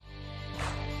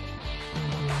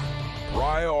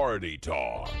Priority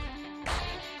Talk.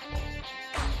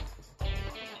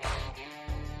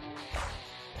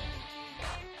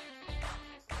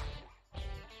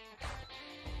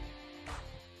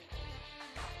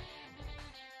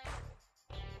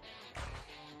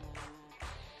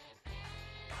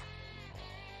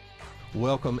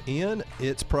 Welcome in.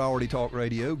 It's Priority Talk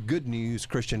Radio. Good news,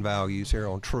 Christian values here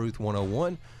on Truth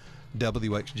 101,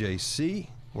 WXJC.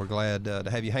 We're glad to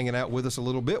have you hanging out with us a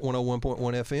little bit. 101.1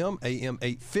 FM, AM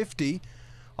 850.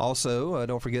 Also,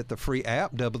 don't forget the free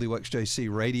app, WXJC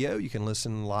Radio. You can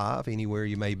listen live anywhere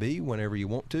you may be, whenever you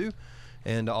want to.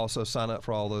 And also sign up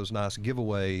for all those nice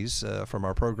giveaways from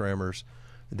our programmers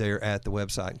there at the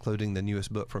website, including the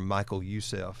newest book from Michael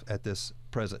Youssef at this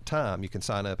present time. You can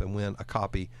sign up and win a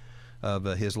copy of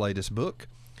his latest book,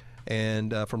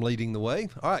 and from Leading the Way.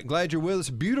 All right, glad you're with us.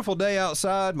 Beautiful day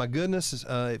outside. My goodness,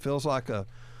 it feels like a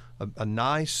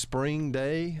nice spring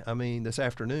day. I mean, this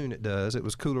afternoon it does. It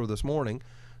was cooler this morning,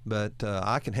 but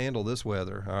I can handle this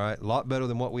weather. All right, a lot better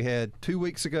than what we had 2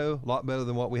 weeks ago, a lot better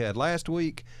than what we had last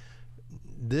week.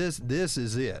 This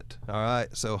is it. All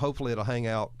right, so hopefully it'll hang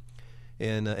out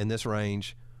in this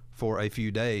range for a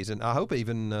few days, and I hope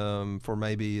even for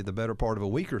maybe the better part of a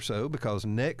week or so, because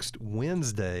next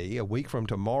Wednesday, a week from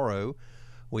tomorrow,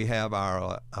 we have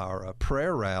our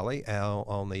prayer rally out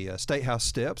on the State House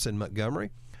steps in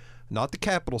Montgomery. Not the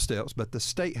Capitol steps, but the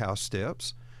State House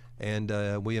steps, and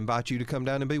we invite you to come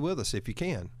down and be with us if you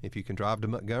can. If you can drive to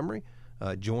Montgomery,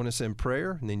 join us in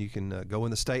prayer, and then you can go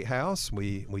in the State House.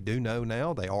 We do know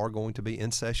now they are going to be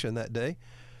in session that day.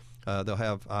 They'll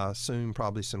have, I assume,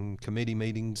 probably some committee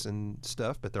meetings and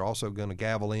stuff, but they're also going to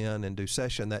gavel in and do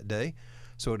session that day.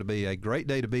 So it'll be a great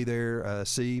day to be there,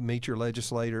 meet your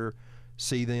legislator,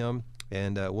 see them,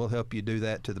 and we'll help you do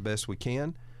that to the best we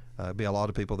can. Be a lot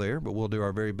of people there, but we'll do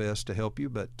our very best to help you.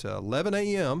 But 11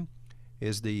 a.m.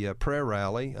 is the prayer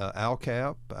rally,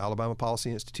 ALCAP, Alabama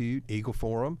Policy Institute, Eagle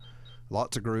Forum.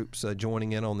 Lots of groups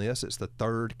joining in on this. It's the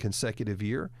third consecutive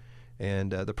year.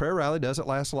 And the prayer rally doesn't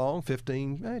last long,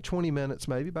 20 minutes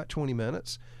maybe, about 20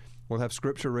 minutes. We'll have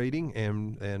scripture reading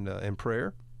and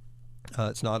prayer.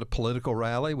 It's not a political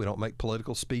rally. We don't make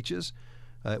political speeches.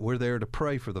 We're there to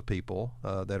pray for the people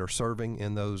that are serving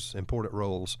in those important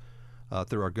roles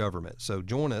through our government. So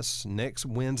join us next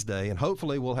Wednesday, and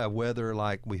hopefully we'll have weather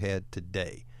like we had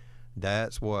today.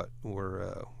 That's what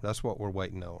we're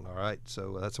waiting on. All right,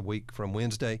 so that's a week from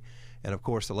Wednesday. And, of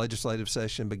course, the legislative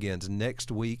session begins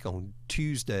next week on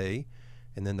Tuesday,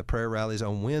 and then the prayer rally's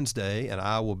on Wednesday, and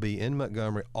I will be in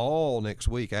Montgomery all next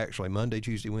week, actually, Monday,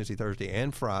 Tuesday, Wednesday, Thursday,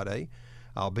 and Friday.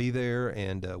 I'll be there,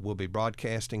 and we'll be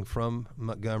broadcasting from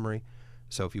Montgomery.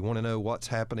 So if you want to know what's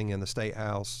happening in the State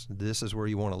House, this is where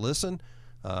you want to listen.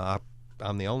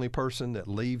 I'm the only person that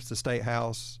leaves the State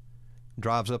House,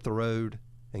 drives up the road,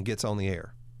 and gets on the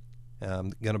air.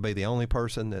 I'm going to be the only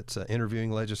person that's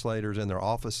interviewing legislators in their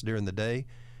office during the day,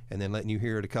 and then letting you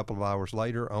hear it a couple of hours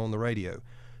later on the radio.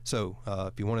 So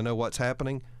if you want to know what's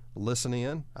happening, listen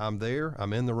in. I'm there.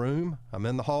 I'm in the room. I'm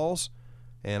in the halls,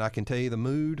 and I can tell you the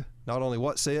mood, not only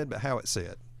what's said, but how it's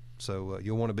said. So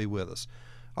you'll want to be with us.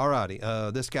 All righty.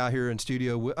 This guy here in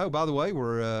studio. Oh, by the way,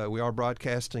 we are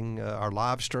broadcasting our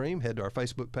live stream. Head to our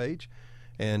Facebook page,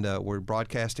 and we're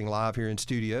broadcasting live here in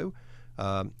studio.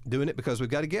 Doing it because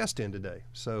we've got a guest in today.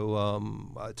 So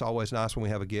it's always nice when we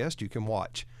have a guest. You can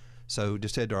watch. So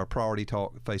just head to our Priority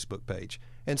Talk Facebook page.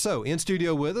 And so in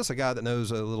studio with us, a guy that knows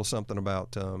a little something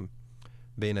about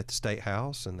being at the State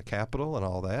House and the Capitol and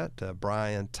all that.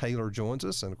 Bryan Taylor joins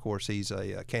us. And, of course, he's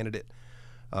a candidate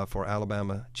for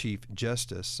Alabama Chief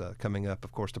Justice coming up.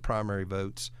 Of course, the primary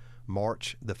votes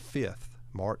March the 5th.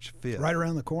 March 5th. Right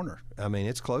around the corner. I mean,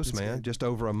 it's close, man. Good. Just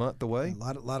over a month away.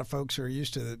 A lot of folks are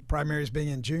used to the primaries being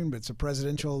in June, but it's a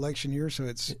presidential election year, so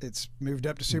it's moved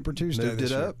up to Super Tuesday. Moved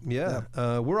it up, yeah.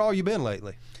 Where all you been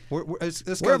lately?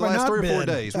 Let's go the last 3 or 4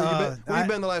 days. Where you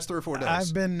been the last 3 or 4 days?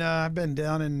 I've been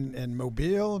down in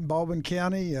Mobile, in Baldwin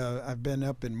County. I've been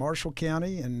up in Marshall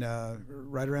County, and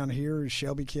right around here is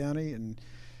Shelby County. And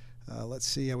let's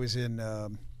see, I was in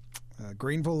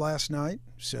Greenville last night.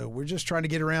 So we're just trying to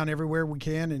get around everywhere we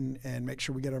can and make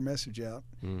sure we get our message out,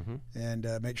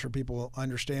 and make sure people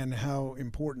understand how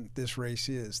important this race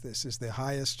is. This is the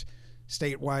highest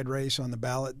statewide race on the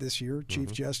ballot this year,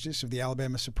 Chief Justice of the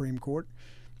Alabama Supreme Court.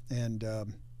 And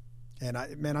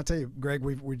I tell you, Greg,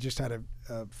 we just had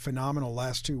a phenomenal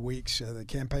last 2 weeks. The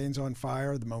campaign's on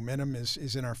fire. The momentum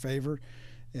is in our favor.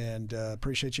 And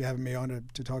appreciate you having me on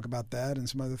to talk about that and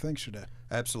some other things today.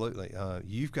 Absolutely.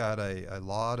 You've got a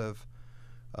lot of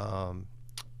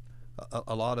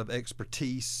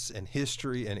expertise and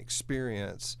history and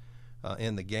experience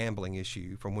in the gambling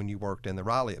issue from when you worked in the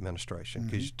Riley administration.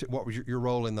 Because what was your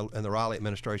role in the Riley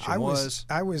administration? I was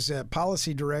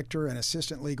policy director and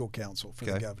assistant legal counsel for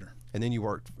the governor. And then you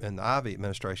worked in the Ivey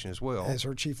administration as well as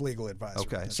her chief legal advisor.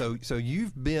 Okay, so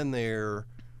you've been there.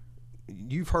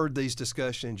 You've heard these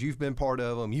discussions. You've been part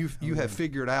of them. You have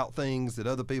figured out things that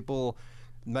other people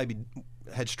maybe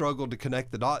had struggled to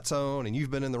connect the dots on, and you've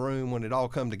been in the room when it all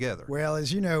come together. Well,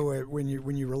 as you know, when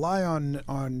you rely on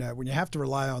when you have to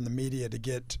rely on the media to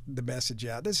get the message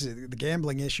out, this is the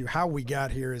gambling issue. How we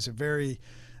got here is a very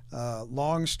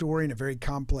long story and a very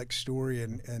complex story,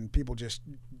 and people just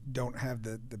don't have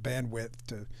the bandwidth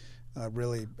to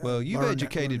really. Well, you've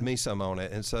educated me some on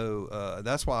it, and so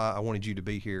that's why I wanted you to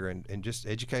be here and just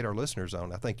educate our listeners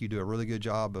on it. I think you do a really good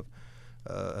job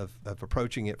of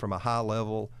approaching it from a high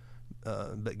level,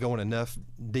 but going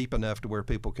deep enough to where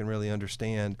people can really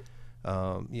understand,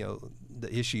 the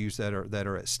issues that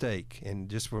are at stake, and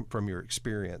just from your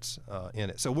experience in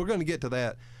it. So we're going to get to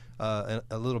that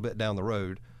a little bit down the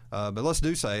road. But let's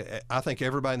say, I think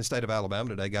everybody in the state of Alabama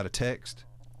today got a text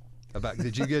about.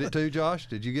 Did you get it too, Josh?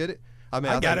 Did you get it? I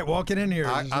mean, I got it walking in here.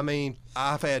 I mean,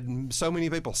 I've had so many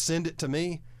people send it to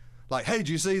me, like, "Hey, did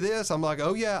you see this?" I'm like,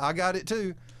 "Oh yeah, I got it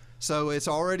too." So it's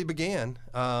already began.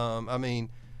 I mean,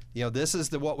 this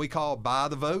is what we call buy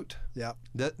the vote. Yeah.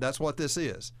 That's what this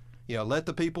is. Let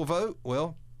the people vote.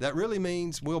 Well, that really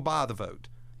means we'll buy the vote,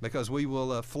 because we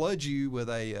will flood you with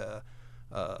an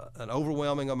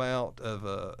overwhelming amount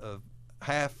of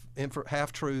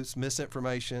half truths,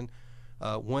 misinformation,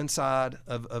 one side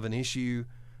of an issue,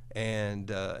 and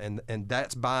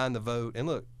that's buying the vote. And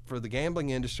look, for the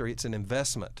gambling industry, it's an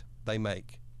investment they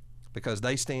make, because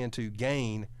they stand to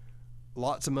gain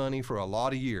lots of money for a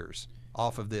lot of years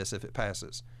off of this if it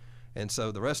passes. And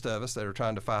so the rest of us that are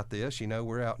trying to fight this,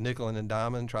 we're out nickel and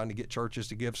diming, trying to get churches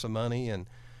to give some money and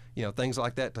things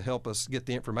like that to help us get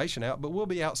the information out. But we'll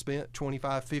be outspent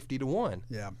 25, 50 to 1.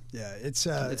 Yeah. It's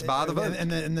buy the vote.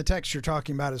 And the text you're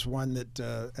talking about is one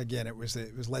that again, it was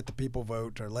let the people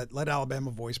vote, or let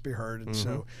Alabama voice be heard. And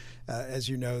so, as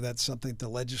you know, that's something the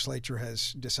legislature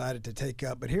has decided to take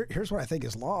up. But here's what I think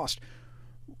is lost.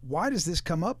 Why does this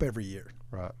come up every year?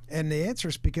 Right. And the answer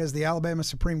is because the Alabama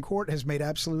Supreme Court has made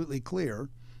absolutely clear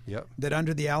that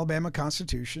under the Alabama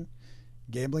Constitution,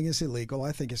 gambling is illegal.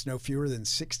 I think it's no fewer than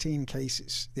 16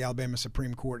 cases the Alabama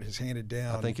Supreme Court has handed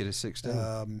down. I think it is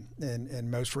 16.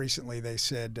 And most recently they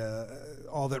said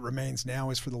all that remains now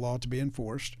is for the law to be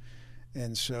enforced.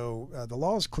 And so the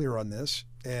law is clear on this,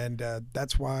 and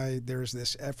that's why there's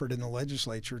this effort in the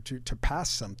legislature to pass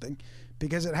something,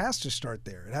 because it has to start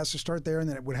there. It has to start there, and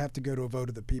then it would have to go to a vote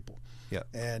of the people. Yeah.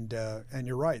 And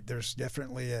you're right. There's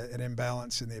definitely an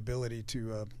imbalance in the ability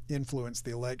to influence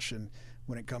the election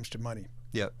when it comes to money.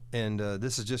 Yeah, and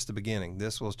this is just the beginning.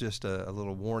 This was just a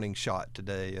little warning shot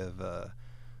today of,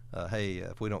 hey,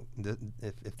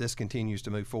 if this continues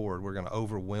to move forward, we're going to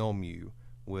overwhelm you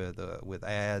with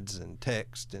ads and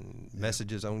text and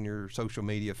messages on your social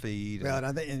media feed. Well, and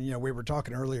I think, we were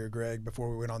talking earlier, Greg,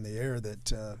 before we went on the air,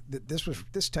 that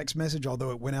this text message,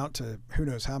 although it went out to who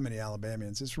knows how many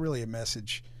Alabamians, it's really a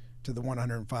message to the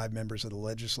 105 members of the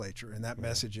legislature, and that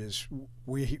message is: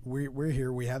 we're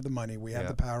here, we have the money, we have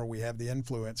the power, we have the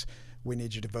influence. We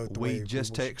need you to vote the way we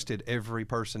just texted every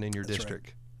person in your district.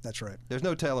 Right. That's right. There's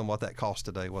no telling what that cost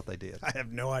today, what they did. I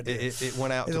have no idea. It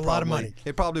went out to a lot of money.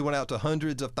 It probably went out to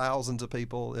hundreds of thousands of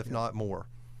people, if not more.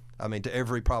 I mean, to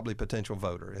every probably potential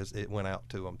voter, it went out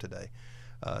to them today.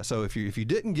 So if you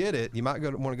didn't get it, you might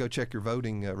want to go check your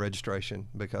voting registration,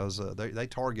 because they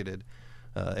targeted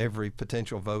every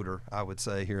potential voter, I would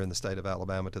say, here in the state of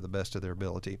Alabama to the best of their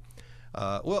ability.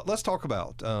 Well, let's talk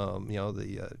about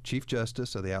the Chief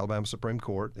Justice of the Alabama Supreme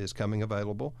Court is coming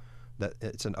available. That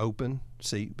it's an open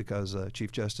seat because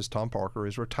Chief Justice Tom Parker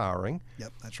is retiring.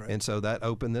 Yep, that's right. And so that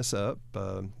opened this up,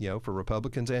 for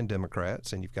Republicans and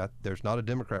Democrats. And there's not a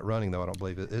Democrat running, though, I don't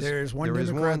believe it is. There's one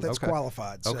Democrat that's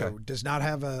qualified, so does not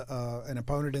have an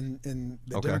opponent in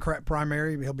the Democrat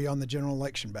primary. He'll be on the general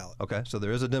election ballot. Okay, so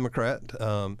there is a Democrat,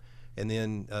 and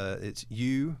then it's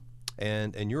you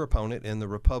and your opponent in the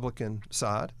Republican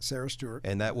side, Sarah Stewart,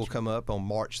 and that will come up on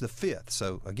March the 5th.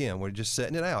 So again, we're just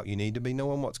setting it out. You need to be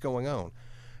knowing what's going on,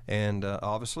 and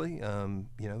obviously,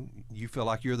 you feel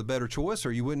like you're the better choice,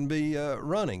 or you wouldn't be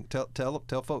running. Tell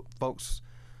folks,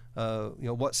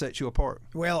 what sets you apart.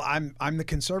 Well, I'm the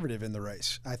conservative in the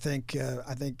race. I think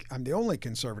I'm the only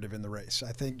conservative in the race.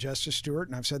 I think Justice Stewart,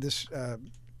 and I've said this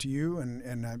to you,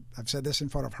 and I've said this in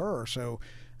front of her. So.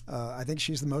 I think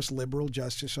she's the most liberal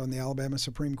justice on the Alabama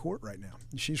Supreme Court right now.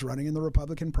 She's running in the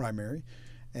Republican primary,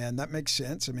 And that makes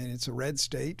sense. I mean, it's a red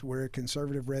state. We're a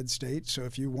conservative red state. So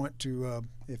if you want to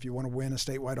win a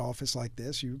statewide office like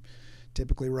this, you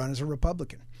typically run as a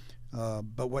Republican.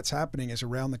 But what's happening is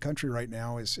around the country right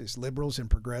now is liberals and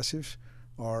progressives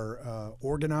are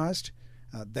organized.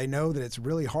 They know that it's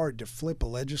really hard to flip a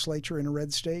legislature in a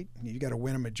red state. You got to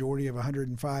win a majority of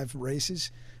 105 races.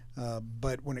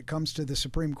 But when it comes to the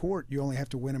Supreme Court, you only have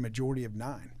to win a majority of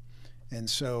 9. And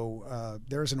so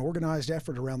there's an organized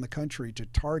effort around the country to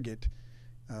target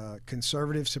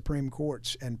conservative Supreme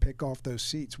Courts and pick off those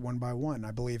seats one by one.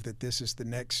 I believe that this is the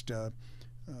next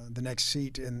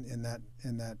seat in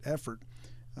that effort,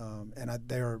 and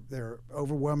they're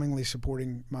overwhelmingly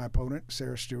supporting my opponent,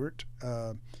 Sarah Stewart,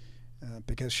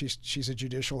 because she's a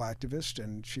judicial activist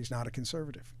and she's not a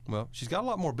conservative. Well, she's got a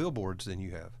lot more billboards than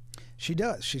you have. She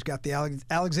does. She's got the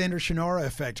Alexander Shannara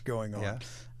effect going on. Yeah.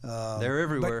 They're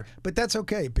everywhere. But that's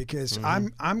okay, because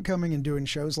I'm coming and doing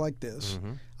shows like this.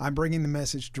 I'm bringing the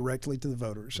message directly to the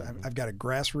voters. I've got a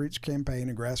grassroots campaign,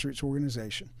 a grassroots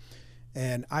organization.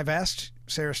 And I've asked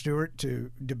Sarah Stewart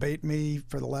to debate me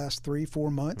for the last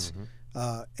 3-4 months.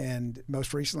 And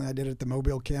most recently I did it at the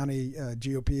Mobile County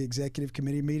GOP Executive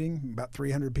Committee meeting, about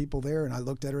 300 people there. And I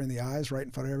looked at her in the eyes right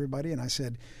in front of everybody, and I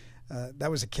said,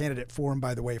 that was a candidate forum,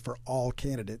 by the way, for all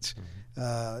candidates.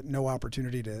 No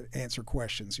opportunity to answer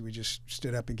questions. We just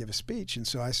stood up and give a speech. And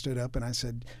so I stood up and I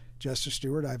said, Justice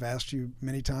Stewart, I've asked you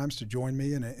many times to join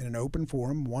me in an open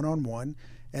forum, one-on-one,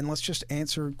 and let's just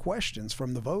answer questions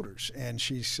from the voters. And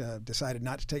she's decided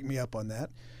not to take me up on that.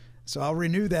 So I'll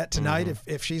renew that tonight.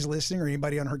 If she's listening or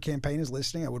anybody on her campaign is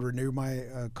listening, I would renew my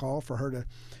call for her to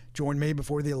join me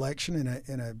before the election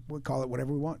in a we'll call it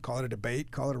whatever we want. Call it a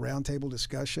debate, call it a roundtable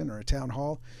discussion or a town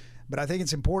hall. But I think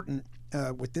it's important,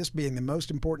 with this being the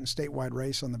most important statewide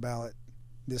race on the ballot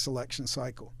this election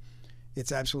cycle,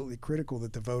 it's absolutely critical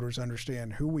that the voters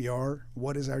understand who we are,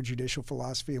 what is our judicial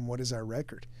philosophy, and what is our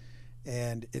record.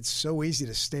 And it's so easy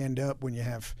to stand up when you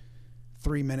have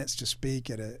 3 minutes to speak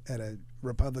at a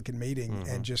Republican meeting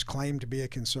and just claim to be a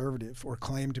conservative or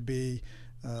claim to be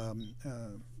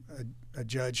a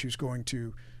judge who's going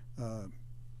to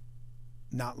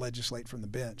not legislate from the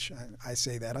bench. I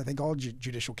say that. I think all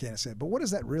judicial candidates say it. But what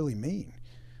does that really mean?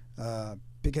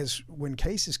 Because when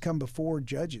cases come before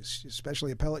judges,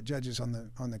 especially appellate judges on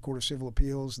the Court of Civil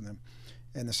Appeals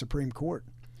and the Supreme Court,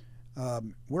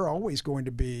 we're always going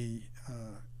to be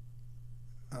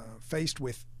faced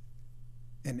with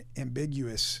an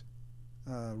ambiguous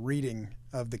reading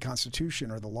of the Constitution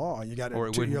or the law. You got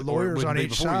your lawyers on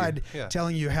each side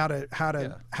telling you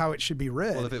how it should be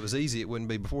read. Well, if it was easy, it wouldn't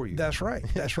be before you. That's right.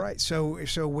 That's right.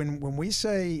 So when we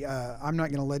say I'm not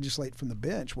going to legislate from the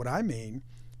bench, what I mean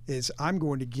is I'm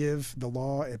going to give the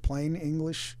law a plain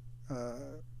English,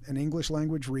 an English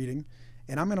language reading,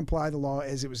 and I'm going to apply the law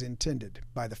as it was intended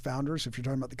by the founders, if you're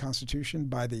talking about the Constitution,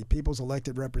 by the people's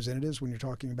elected representatives when you're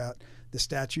talking about the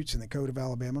statutes and the Code of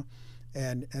Alabama.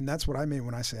 And that's what I mean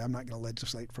when I say I'm not going to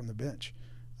legislate from the bench.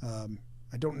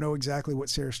 I don't know exactly what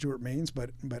Sarah Stewart means,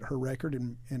 but her record,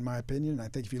 in my opinion, I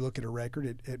think if you look at her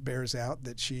record, it bears out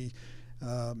that she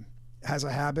has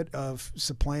a habit of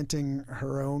supplanting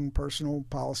her own personal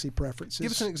policy preferences.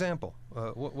 Give us an example.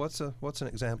 What's an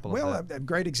example of that? A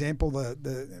great example. A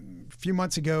few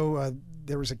months ago,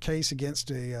 there was a case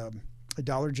against a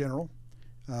Dollar General.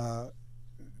 A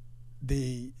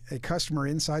customer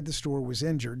inside the store was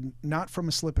injured, not from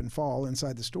a slip and fall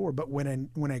inside the store, but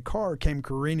when a car came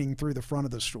careening through the front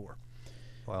of the store.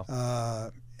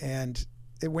 Wow. And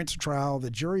it went to trial.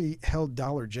 The jury held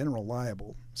Dollar General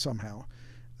liable somehow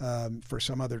for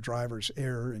some other driver's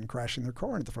error in crashing their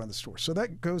car into the front of the store. So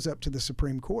that goes up to the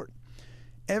Supreme Court.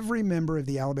 Every member of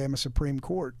the Alabama Supreme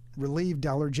Court relieved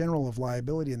Dollar General of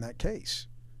liability in that case,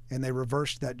 and they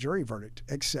reversed that jury verdict,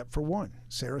 except for one,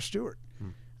 Sarah Stewart.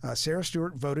 Sarah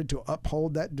Stewart voted to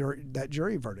uphold that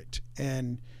jury verdict,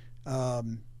 and I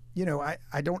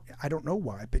don't know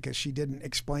why, because she didn't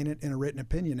explain it in a written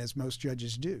opinion as most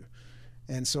judges do,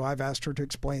 and so I've asked her to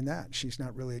explain that. She's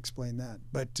not really explained that,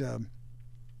 but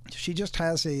she just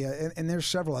has and there's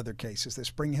several other cases. The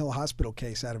Spring Hill Hospital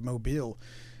case out of Mobile,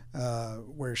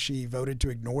 where she voted to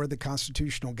ignore the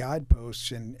constitutional guideposts,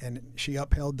 and she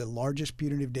upheld the largest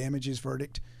punitive damages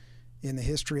verdict in the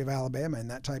history of Alabama in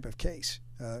that type of case.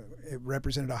 It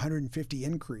represented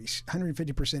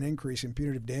 150% increase in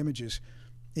punitive damages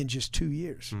in just 2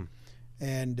 years.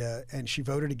 And she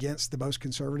voted against the most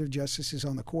conservative justices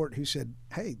on the court, who said,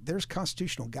 hey, there's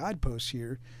constitutional guideposts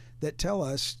here that tell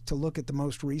us to look at the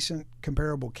most recent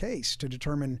comparable case to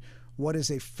determine what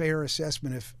is a fair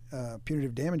assessment of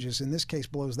punitive damages. In this case,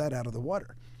 blows that out of the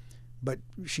water. But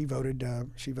she voted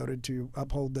to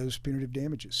uphold those punitive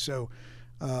damages. So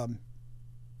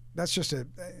That's just I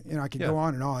could go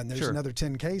on and on. There's sure. another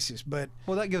 10 cases, but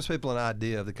well, that gives people an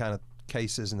idea of the kind of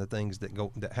cases and the things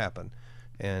that happen,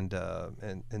 and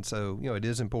so it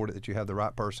is important that you have the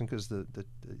right person, because the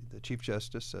Chief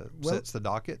Justice sets the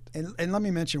docket. And let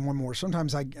me mention one more.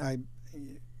 Sometimes I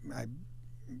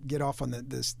get off on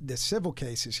the civil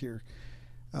cases here,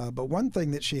 but one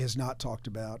thing that she has not talked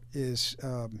about is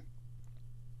her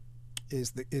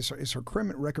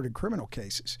record in criminal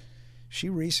cases. She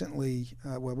recently,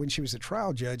 when she was a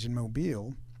trial judge in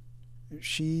Mobile,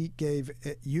 she gave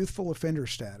youthful offender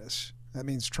status. That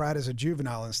means tried as a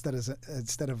juvenile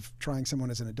instead of trying someone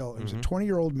as an adult. It was a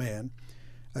 20-year-old man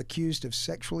accused of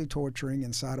sexually torturing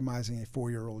and sodomizing a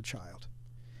 4-year-old child.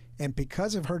 And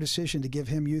because of her decision to give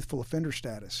him youthful offender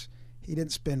status, he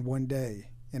didn't spend one day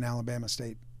in Alabama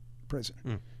State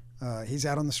Prison. He's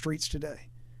out on the streets today.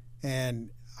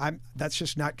 And that's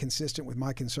just not consistent with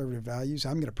my conservative values.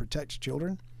 I'm going to protect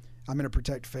children. I'm going to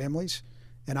protect families.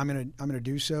 And I'm going to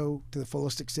do so to the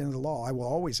fullest extent of the law. I will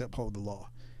always uphold the law.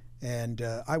 And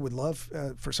I would love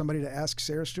for somebody to ask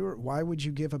Sarah Stewart, why would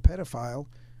you give a pedophile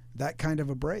that kind of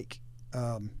a break?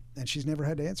 And she's never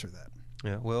had to answer that.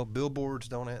 Yeah, well, billboards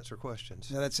don't answer questions.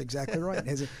 Yeah, that's exactly right.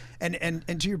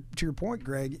 And to your point,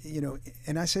 Greg,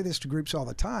 and I say this to groups all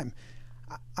the time,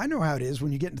 I know how it is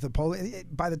when you get into the poll.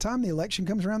 By the time the election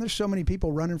comes around, there's so many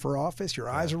people running for office. Your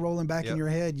eyes are rolling back in your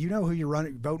head. You know who you're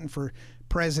voting for,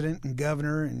 president and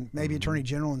governor and maybe attorney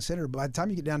general and senator. But by the time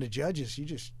you get down to judges,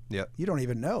 you don't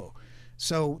even know.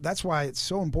 So that's why it's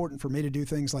so important for me to do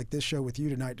things like this show with you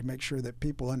tonight, to make sure that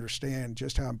people understand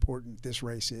just how important this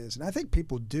race is. And I think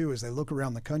people do as they look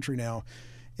around the country now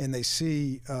and they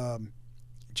see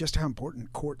just how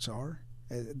important courts are.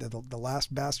 The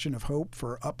last bastion of hope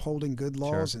for upholding good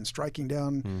laws and striking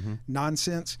down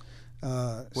nonsense.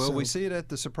 We see it at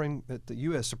the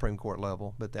U.S. Supreme Court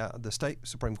level, but the state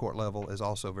Supreme Court level is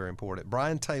also very important.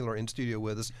 Bryan Taylor in studio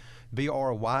with us,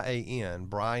 Bryan,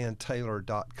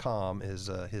 BryanTaylor.com is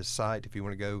his site if you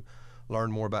want to go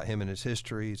learn more about him and his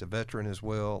history. He's a veteran as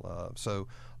well, so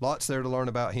lots there to learn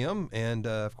about him. And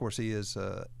of course, he is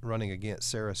running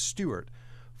against Sarah Stewart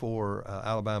for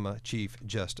Alabama Chief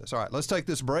Justice. All right, let's take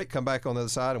this break, come back on the other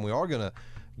side, and we are going to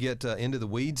get into the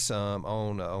weeds some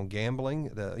on gambling.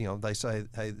 They say,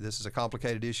 hey, this is a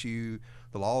complicated issue.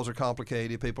 The laws are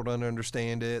complicated. People don't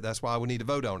understand it. That's why we need to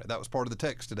vote on it. That was part of the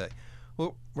text today.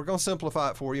 Well, we're going to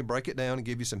simplify it for you, break it down, and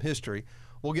give you some history.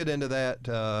 We'll get into that,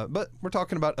 but we're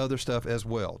talking about other stuff as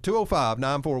well.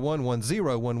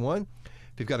 205-941-1011.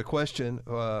 If you've got a question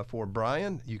for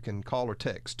Bryan, you can call or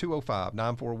text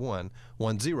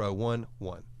 205-941-1011.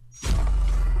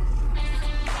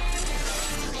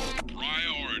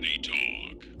 Priority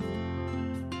Talk.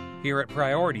 Here at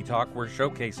Priority Talk, we're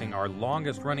showcasing our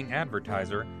longest-running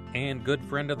advertiser and good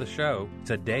friend of the show,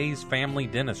 Today's Family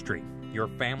Dentistry, your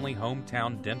family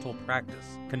hometown dental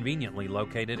practice, conveniently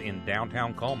located in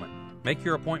downtown Coleman. Make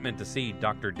your appointment to see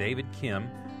Dr. David Kim,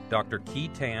 Dr. Key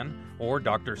Tan, or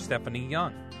Dr. Stephanie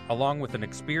Young, along with an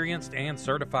experienced and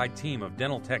certified team of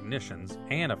dental technicians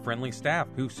and a friendly staff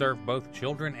who serve both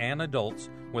children and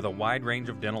adults with a wide range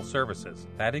of dental services.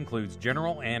 That includes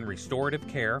general and restorative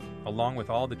care, along with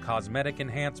all the cosmetic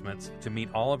enhancements to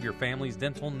meet all of your family's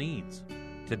dental needs.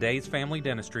 Today's Family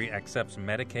Dentistry accepts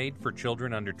Medicaid for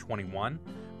children under 21,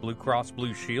 Blue Cross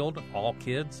Blue Shield, all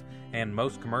kids, and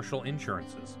most commercial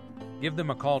insurances. Give them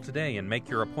a call today and make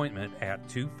your appointment at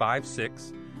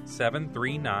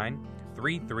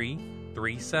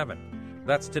 256-739-3337.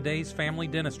 That's Today's Family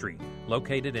Dentistry,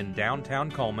 located in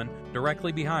downtown Coleman,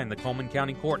 directly behind the Coleman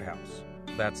County Courthouse.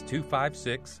 That's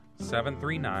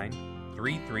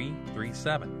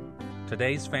 256-739-3337.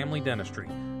 Today's Family Dentistry,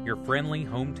 your friendly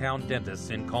hometown dentists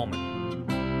in Coleman.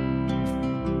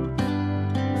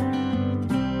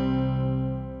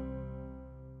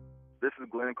 This is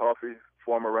Glenn Coffey,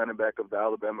 former running back of the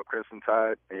Alabama Crimson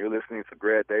Tide, and you're listening to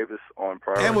Greg Davis on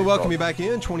Priority And we welcome Talk. you back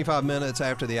in 25 minutes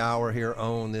after the hour here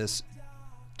on this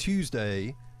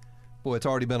Tuesday. Boy, it's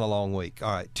already been a long week.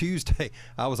 All right, Tuesday,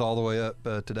 I was all the way up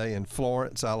today in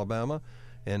Florence, Alabama,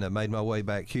 and made my way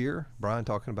back here. Bryan,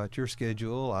 talking about your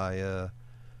schedule, I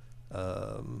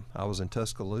was in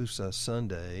Tuscaloosa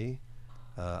Sunday.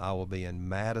 I will be in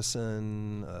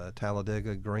Madison,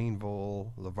 Talladega,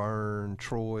 Greenville, Laverne,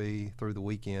 Troy through the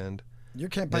weekend. You're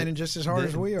campaigning just as hard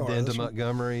as we are. Then to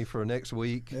Montgomery for next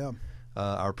week. Yeah.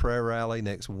 Our prayer rally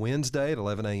next Wednesday at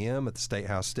 11 a.m. at the State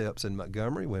House steps in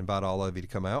Montgomery. We invite all of you to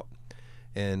come out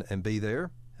and be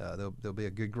there. There'll be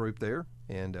a good group there,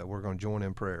 and we're going to join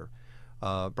in prayer.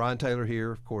 Bryan Taylor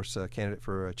here, of course, candidate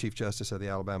for Chief Justice of the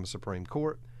Alabama Supreme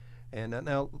Court. And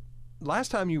now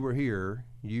last time you were here,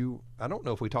 I don't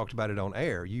know if we talked about it on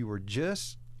air, you were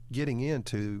just getting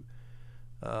into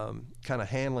kind of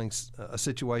handling a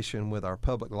situation with our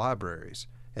public libraries,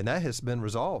 and that has been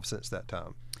resolved since that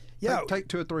time. Yeah, take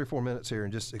 2 or 3 or 4 minutes here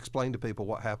and just explain to people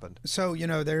what happened. So,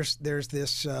 there's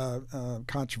this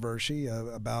controversy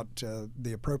about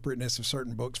the appropriateness of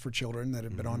certain books for children that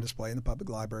have been on display in the public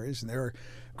libraries, and there are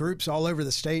groups all over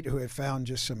the state who have found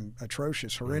just some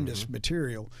atrocious, horrendous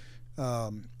material.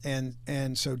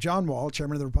 And so John Wall,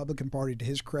 chairman of the Republican Party, to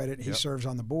his credit, he serves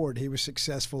on the board. He was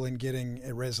successful in getting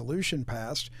a resolution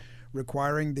passed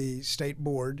requiring the state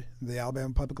board, the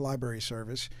Alabama Public Library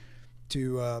Service,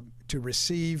 to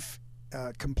receive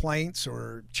complaints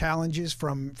or challenges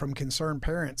from concerned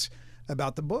parents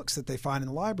about the books that they find in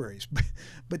the libraries.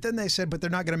 But then they said, but they're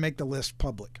not going to make the list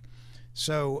public.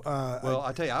 So well,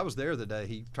 I tell you, I was there the day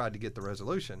he tried to get the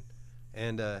resolution,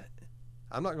 and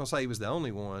I'm not going to say he was the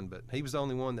only one, but he was the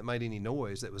only one that made any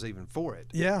noise that was even for it.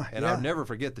 Yeah. And I'll never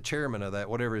forget the chairman of that,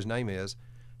 whatever his name is.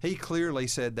 He clearly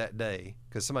said that day,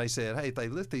 because somebody said, hey, if they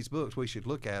list these books, we should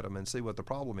look at them and see what the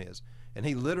problem is. And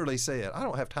he literally said, I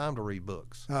don't have time to read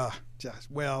books.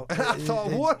 Well, and I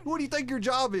thought, what do you think your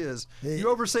job is? You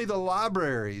oversee the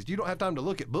libraries. You don't have time to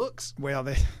look at books? Well,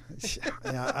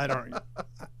 I don't.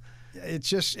 It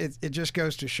just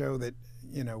goes to show that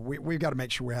we've got to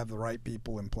make sure we have the right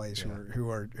people in place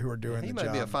who are doing the job. He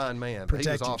may be a fine man, but he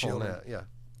was awful on that. Yeah.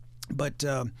 But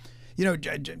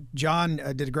John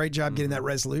did a great job getting that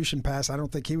resolution passed. I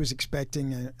don't think he was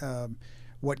expecting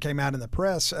what came out in the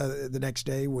press the next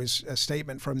day was a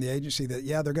statement from the agency that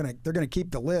they're going to keep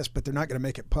the list, but they're not going to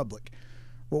make it public.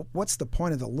 Well, what's the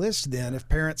point of the list then if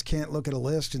parents can't look at a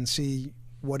list and see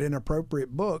what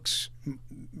inappropriate books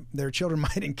their children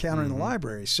might encounter in the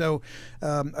library? So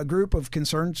a group of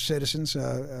concerned citizens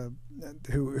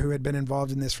who had been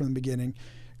involved in this from the beginning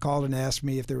called and asked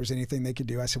me if there was anything they could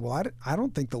do. I said, well, I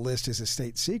don't think the list is a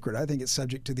state secret. I think it's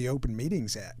subject to the Open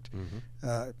Meetings Act.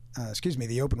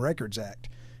 The Open Records Act.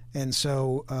 And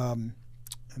so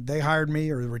they hired me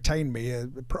or retained me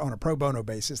on a pro bono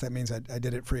basis. That means I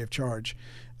did it free of charge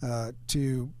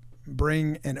to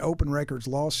bring an open records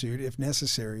lawsuit, if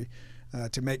necessary,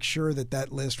 to make sure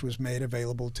that list was made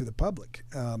available to the public.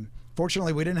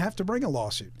 Fortunately, we didn't have to bring a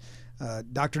lawsuit.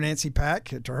 Dr. Nancy Pack,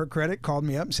 to her credit, called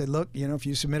me up and said, look, if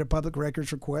you submit a public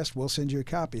records request, we'll send you a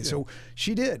copy. Yeah. So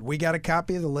she did. We got a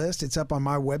copy of the list. It's up on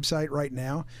my website right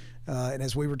now. And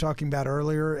as we were talking about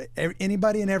earlier,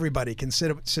 anybody and everybody can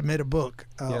submit a book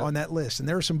on that list. And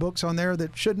there are some books on there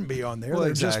that shouldn't be on there. Well,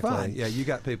 They're exactly. just fine. Yeah, you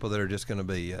got people that are just going to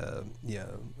be, going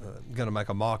to make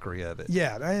a mockery of it.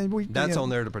 Yeah. That's on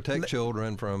there to protect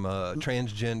children from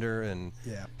transgender and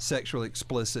sexually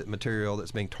explicit material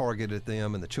that's being targeted at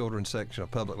them in the children's section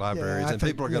of public libraries. And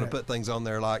people are going to put things on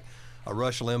there like a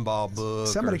Rush Limbaugh book.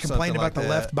 Somebody complained about the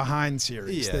Left Behind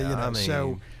series.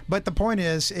 Yeah, but the point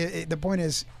is,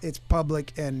 it's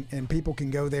public and people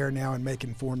can go there now and make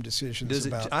informed decisions.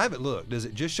 I haven't looked. Does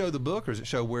it just show the book, or does it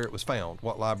show where it was found,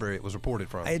 what library it was reported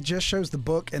from? It just shows the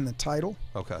book and the title.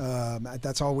 Okay.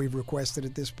 That's all we've requested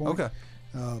at this point. Okay.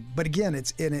 But again,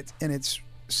 it's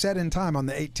set in time on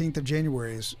the 18th of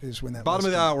January is when that. Bottom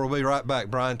of the hour. We'll be right back.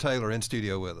 Bryan Taylor in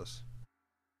studio with us.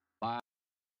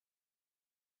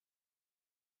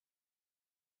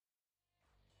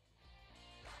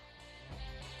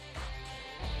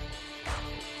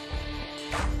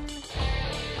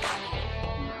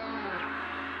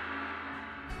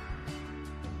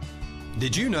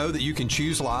 Did you know that you can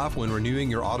choose life when renewing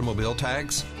your automobile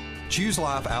tags? Choose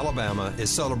Life Alabama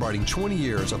is celebrating 20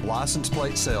 years of license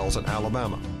plate sales in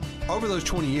Alabama. Over those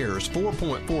 20 years,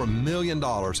 $4.4 million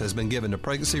has been given to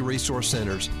pregnancy resource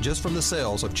centers just from the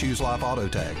sales of Choose Life auto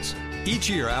tags. Each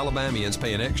year, Alabamians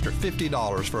pay an extra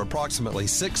 $50 for approximately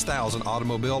 6,000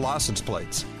 automobile license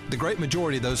plates. The great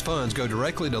majority of those funds go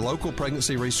directly to local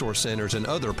pregnancy resource centers and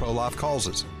other pro-life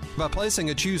causes. By placing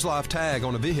a Choose Life tag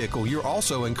on a vehicle, you're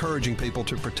also encouraging people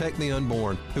to protect the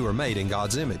unborn who are made in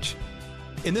God's image.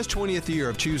 In this 20th year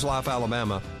of Choose Life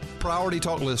Alabama, Priority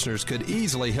Talk listeners could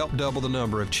easily help double the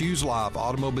number of Choose Life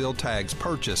automobile tags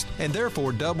purchased and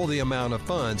therefore double the amount of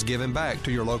funds given back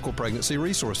to your local pregnancy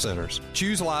resource centers.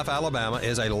 Choose Life Alabama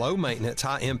is a low-maintenance,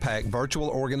 high-impact virtual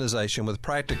organization with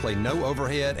practically no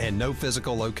overhead and no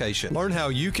physical location. Learn how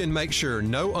you can make sure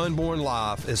no unborn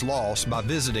life is lost by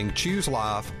visiting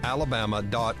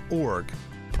ChooseLifeAlabama.org.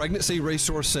 Pregnancy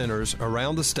resource centers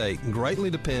around the state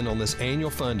greatly depend on this annual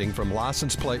funding from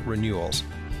license plate renewals.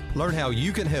 Learn how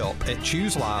you can help at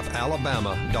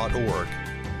ChooseLifeAlabama.org.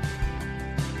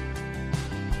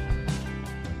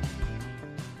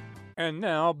 And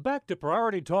now, back to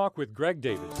Priority Talk with Greg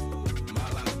Davis.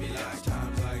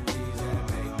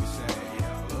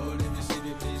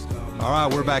 All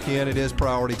right, we're back in. It is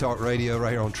Priority Talk Radio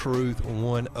right here on Truth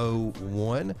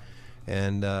 101.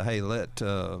 And hey, let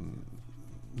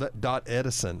Dot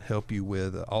Edison help you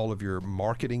with all of your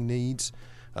marketing needs.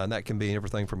 And that can be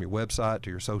everything from your website to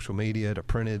your social media to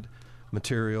printed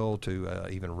material to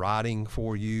even writing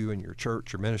for you and your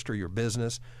church, your ministry, your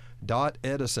business.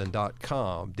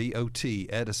 DotEdison.com, D-O-T,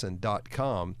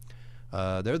 Edison.com.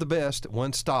 They're the best at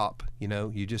one stop. You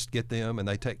know, you just get them and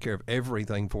they take care of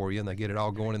everything for you, and they get it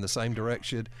all going in the same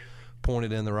direction,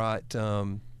 pointed in the right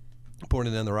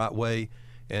way,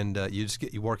 and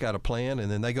you work out a plan, and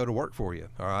then they go to work for you.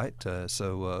 All right,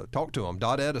 so talk to them.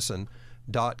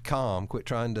 DotEdison.com. Quit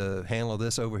trying to handle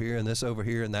this over here and this over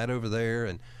here and that over there,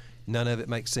 and none of it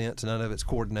makes sense. None of it's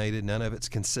coordinated. None of it's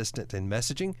consistent in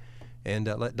messaging. And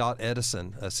let Dot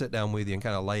Edison sit down with you and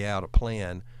kind of lay out a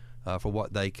plan for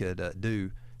what they could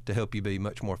do to help you be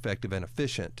much more effective and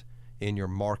efficient in your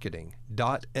marketing.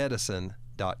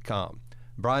 DotEdison.com.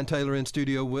 Bryan Taylor in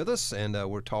studio with us, and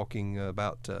we're talking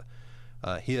about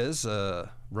his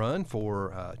run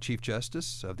for Chief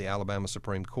Justice of the Alabama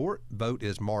Supreme Court. Vote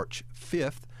is March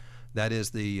 5th. That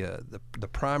is the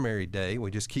primary day.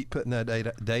 We just keep putting that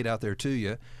date out there to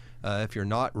you. If you're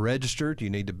not registered, you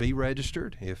need to be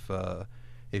registered.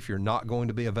 If you're not going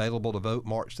to be available to vote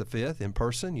March the 5th in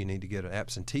person, you need to get an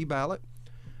absentee ballot.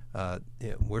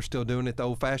 We're still doing it the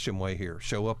old-fashioned way here.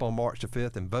 Show up on March the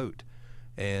 5th and vote.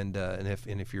 And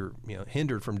if you're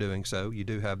hindered from doing so, you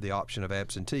do have the option of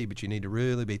absentee, but you need to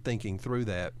really be thinking through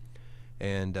that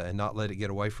and not let it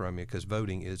get away from you, because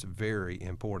voting is very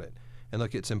important. And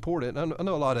look, it's important. I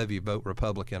know a lot of you vote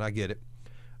Republican. I get it.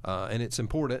 And it's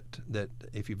important that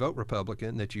if you vote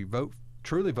Republican, that you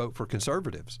truly vote for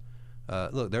conservatives.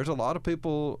 Look, there's a lot of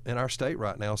people in our state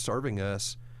right now serving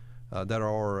us that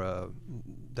are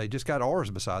they just got R's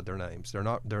beside their names. They're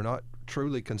not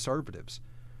truly conservatives.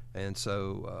 And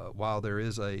so while there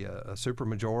is a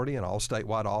supermajority and all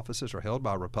statewide offices are held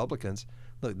by Republicans,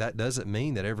 look, that doesn't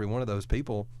mean that every one of those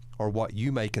people are what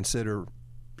you may consider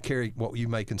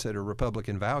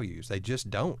Republican values. They just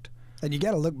don't. And you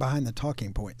got to look behind the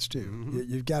talking points too.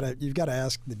 Mm-hmm. You've got to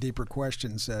ask the deeper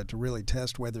questions to really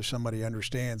test whether somebody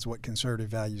understands what conservative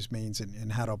values means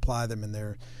and how to apply them in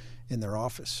their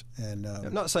office. And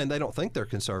I'm not saying they don't think they're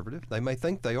conservative. They may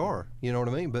think they are. You know what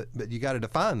I mean? But you got to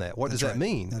define that. What does that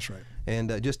mean? That's right.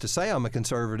 And just to say I'm a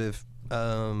conservative,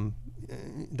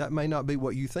 that may not be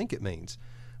what you think it means.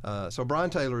 So Bryan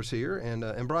Taylor's here,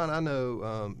 and Bryan, I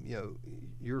know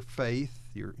your faith,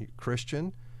 your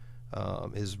Christian.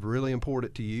 Is really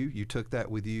important to you. You took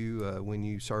that with you when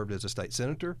you served as a state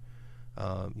senator.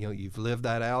 You've lived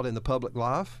that out in the public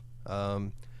life.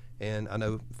 And I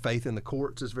know faith in the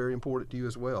courts is very important to you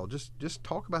as well. Just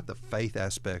talk about the faith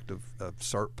aspect of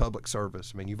public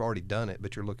service. I mean, you've already done it,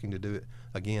 but you're looking to do it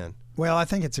again. Well, I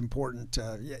think it's important.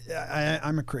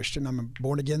 I'm a Christian. I'm a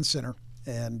born-again sinner.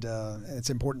 And it's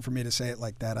important for me to say it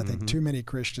like that. I think too many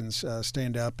Christians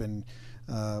stand up and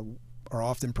are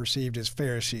often perceived as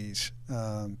Pharisees.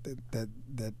 That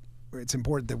it's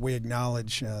important that we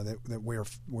acknowledge that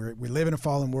we live in a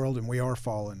fallen world and we are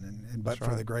fallen, and but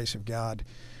for the grace of God,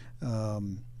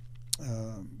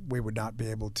 we would not be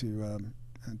able to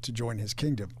join His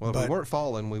kingdom. Well, if we weren't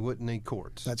fallen, we wouldn't need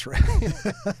courts. That's right.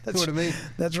 That's what I mean.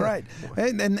 That's right.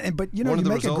 And but you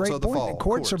make a great point.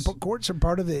 Courts are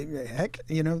part of the heck.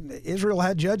 Israel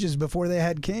had judges before they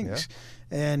had kings. Yeah.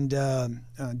 And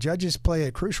judges play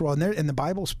a crucial role. And the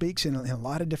Bible speaks in a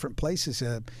lot of different places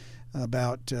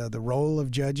about the role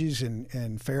of judges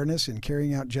and fairness and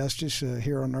carrying out justice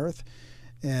here on earth.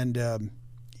 And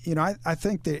I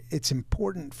think that it's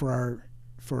important for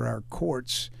our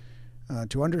courts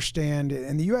to understand.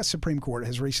 And the U.S. Supreme Court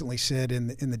has recently said in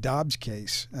the Dobbs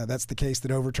case, that's the case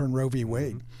that overturned Roe v.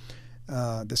 Wade.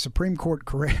 The Supreme Court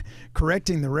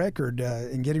correcting the record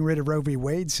and getting rid of Roe v.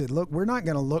 Wade said, look, we're not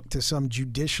going to look to some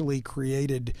judicially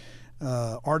created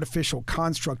artificial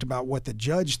construct about what the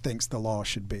judge thinks the law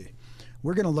should be.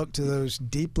 We're going to look to those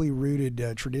deeply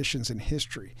rooted traditions and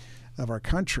history of our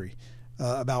country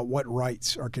about what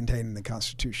rights are contained in the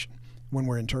Constitution when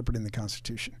we're interpreting the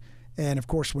Constitution. And, of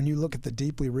course, when you look at the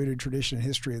deeply rooted tradition and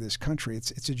history of this country,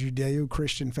 it's a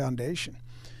Judeo-Christian foundation.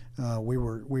 We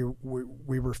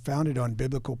were founded on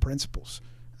biblical principles.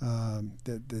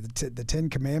 The Ten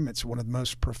Commandments, one of the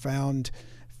most profound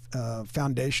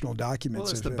foundational documents.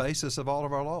 Well, it's the basis of all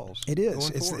of our laws. It is.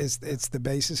 It's the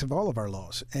basis of all of our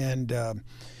laws. And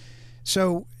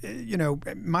so,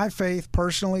 my faith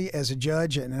personally as a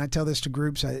judge, and I tell this to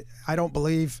groups, I don't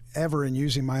believe ever in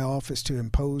using my office to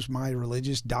impose my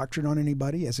religious doctrine on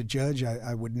anybody. As a judge,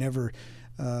 I would never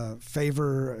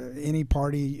favor any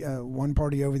party, one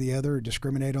party over the other, or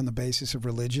discriminate on the basis of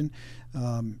religion.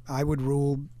 I would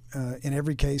rule in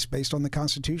every case based on the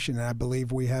Constitution, and I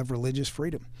believe we have religious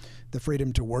freedom, the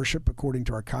freedom to worship according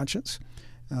to our conscience.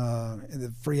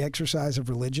 The free exercise of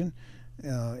religion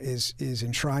is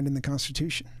enshrined in the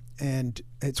Constitution, and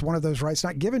it's one of those rights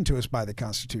not given to us by the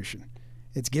Constitution;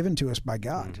 it's given to us by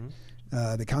God.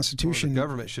 The Constitution, the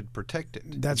government should protect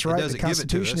it. That's right. The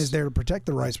Constitution is there to protect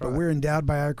the rights, but we're endowed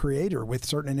by our Creator with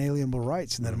certain inalienable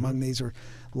rights, and that among these are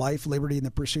life, liberty, and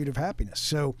the pursuit of happiness.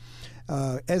 So,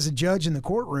 as a judge in the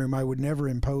courtroom, I would never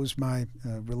impose my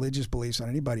religious beliefs on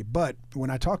anybody. But when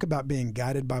I talk about being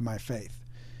guided by my faith,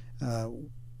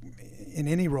 in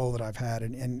any role that I've had,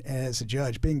 and as a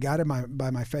judge, being guided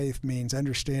by my faith means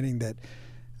understanding that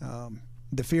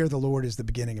the fear of the Lord is the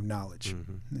beginning of knowledge,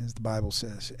 as the Bible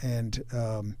says, and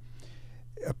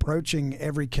approaching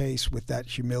every case with that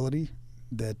humility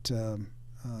that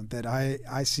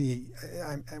I see.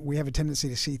 We have a tendency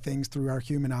to see things through our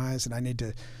human eyes, and I need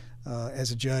to,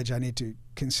 as a judge, I need to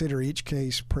consider each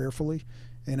case prayerfully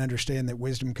and understand that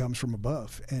wisdom comes from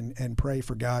above, and pray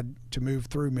for God to move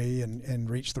through me and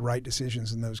reach the right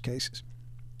decisions in those cases.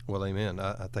 Well, amen.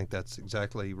 I think that's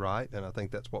exactly right, and I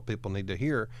think that's what people need to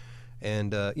hear.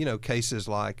 And, cases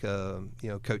like,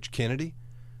 Coach Kennedy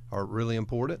are really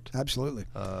important. Absolutely.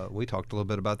 We talked a little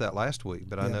bit about that last week,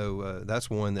 but I know that's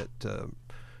one that,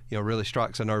 really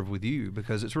strikes a nerve with you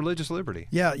because it's religious liberty.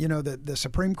 Yeah, the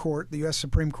Supreme Court, the U.S.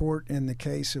 Supreme Court, in the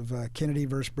case of Kennedy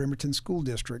versus Bremerton School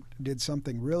District, did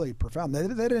something really profound. They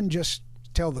didn't just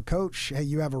tell the coach, hey,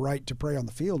 you have a right to pray on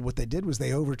the field. What they did was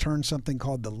they overturned something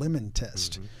called the Lemon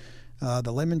Test.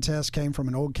 The Lemon Test came from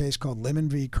an old case called Lemon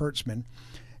v. Kurtzman.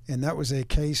 And that was a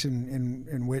case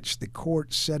in which the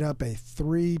court set up a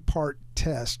 3-part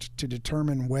test to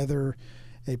determine whether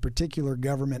a particular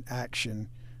government action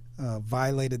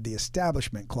violated the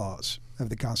Establishment Clause of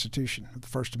the Constitution, of the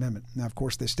First Amendment. Now, of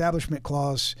course, the Establishment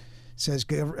Clause says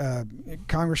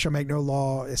Congress shall make no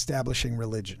law establishing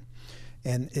religion.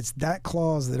 And it's that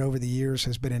clause that over the years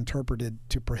has been interpreted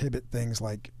to prohibit things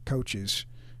like coaches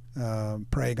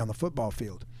praying on the football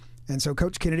field. And so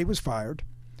Coach Kennedy was fired.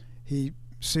 He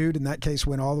sued, and that case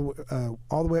went all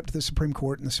the way up to the Supreme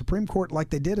Court. And the Supreme Court, like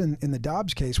they did in the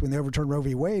Dobbs case when they overturned Roe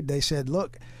v. Wade, they said,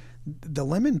 look, the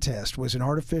Lemon Test was an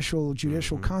artificial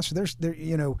judicial construct.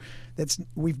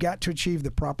 We've got to achieve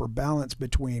the proper balance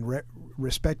between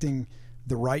respecting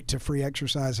the right to free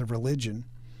exercise of religion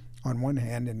on one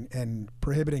hand and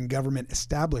prohibiting government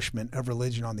establishment of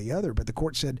religion on the other. But the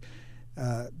court said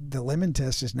the Lemon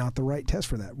Test is not the right test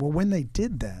for that. Well, when they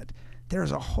did that,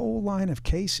 there's a whole line of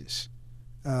cases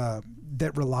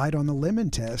that relied on the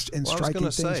Lemon Test and striking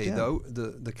things down. I was going to say,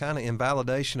 though, the kind of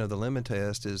invalidation of the Lemon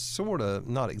Test is sort of,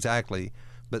 not exactly,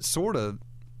 but sort of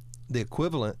the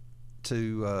equivalent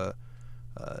to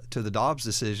the Dobbs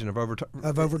decision of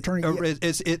overturning.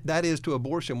 That is to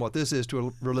abortion what this is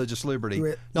to religious liberty.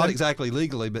 Not exactly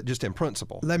legally, but just in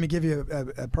principle. Let me give you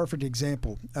a perfect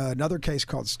example. Another case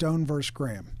called Stone versus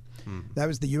Graham. That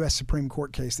was the U.S. Supreme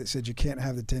Court case that said you can't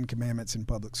have the Ten Commandments in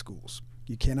public schools.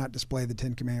 You cannot display the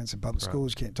Ten Commandments in public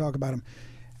schools. You can't talk about them.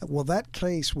 Well, that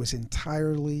case was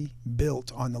entirely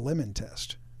built on the Lemon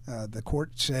Test. The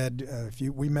court said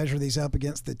we measure these up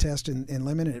against the test in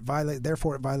Lemon, and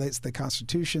therefore it violates the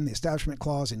Constitution, the Establishment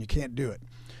Clause, and you can't do it.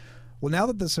 Well, now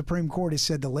that the Supreme Court has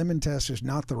said the Lemon Test is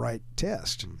not the right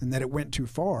test and that it went too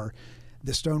far,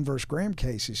 the Stone versus Graham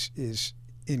case is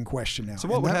in question now. So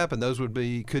what would happen? Those could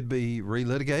be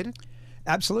relitigated?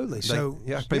 Absolutely.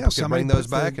 People can bring those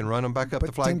back and run them back up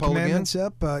the flagpole again. Ten Commandments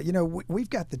up. We've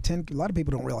got the 10. A lot of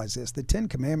people don't realize this. The 10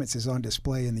 Commandments is on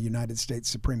display in the United States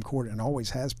Supreme Court and always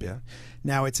has been. Yeah.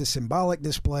 Now it's a symbolic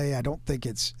display. I don't think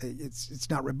it's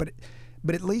not,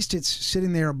 but at least it's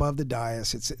sitting there above the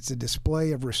dais. It's a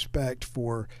display of respect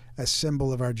for a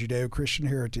symbol of our Judeo-Christian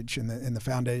heritage and the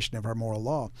foundation of our moral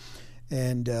law,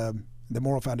 and the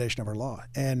moral foundation of our law.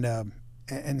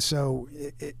 And so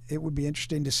it would be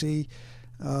interesting to see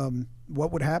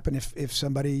what would happen if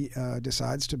somebody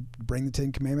decides to bring the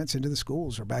Ten Commandments into the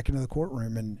schools or back into the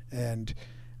courtroom, and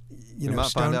you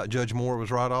might find out Judge Moore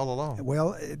was right all along.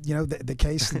 Well, the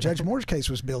case, Judge Moore's case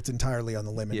was built entirely on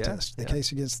the Lemon Test, the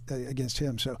case against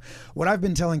him. So what I've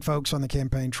been telling folks on the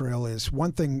campaign trail is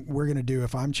one thing we're going to do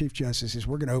if I'm Chief Justice is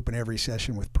we're going to open every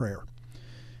session with prayer.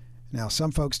 Now,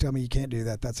 some folks tell me you can't do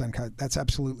that. That's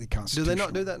absolutely Do constitutional. they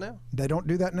not do that now? They don't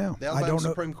do that now. The Alabama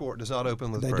Supreme Court does not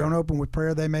open with prayer. They don't open with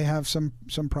prayer. They may have some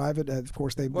private. Of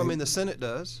course, they. Well, I mean, the Senate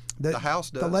does. The House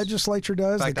does. The legislature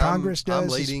does. In fact, the Congress does. I'm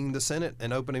leading the Senate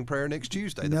in opening prayer next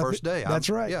Tuesday, the first day. That's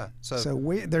right. Yeah. So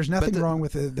there's nothing wrong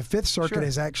with the Fifth Circuit Sure.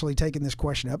 has actually taken this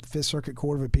question up. The Fifth Circuit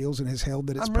Court of Appeals and has held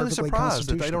that it's I'm really perfectly surprised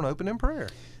constitutional. that they don't open in prayer.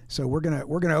 So we're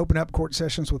gonna open up court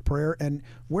sessions with prayer, and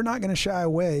we're not gonna shy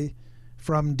away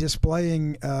from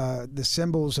displaying the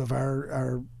symbols of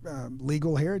our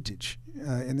legal heritage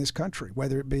in this country,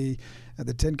 whether it be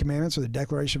the Ten Commandments or the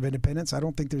Declaration of Independence. I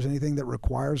don't think there's anything that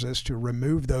requires us to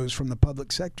remove those from the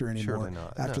public sector anymore. Surely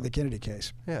not, after no. the Kennedy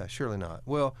case. Yeah, surely not.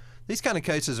 Well, these kind of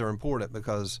cases are important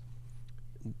because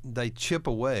they chip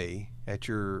away at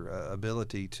your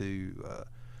ability to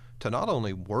not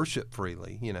only worship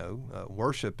freely.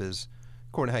 Worship is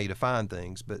according to how you define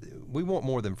things, but we want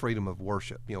more than freedom of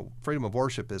worship. Freedom of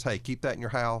worship is, hey, keep that in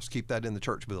your house, keep that in the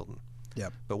church building.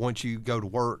 Yep. But once you go to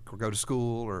work or go to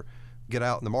school or get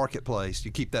out in the marketplace,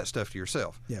 you keep that stuff to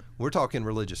yourself. Yep. We're talking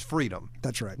religious freedom.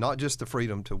 That's right. Not just the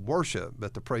freedom to worship,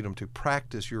 but the freedom to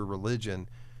practice your religion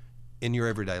in your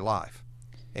everyday life.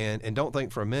 And don't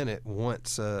think for a minute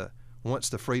once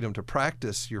the freedom to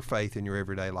practice your faith in your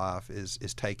everyday life is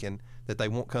taken, that they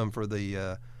won't come for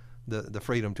the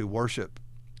freedom to worship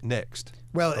next.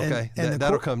 Well, okay, and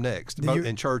that'll come next, both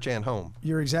in church and home.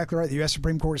 You're exactly right. The U.S.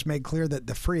 Supreme Court has made clear that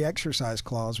the Free Exercise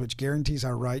Clause, which guarantees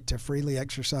our right to freely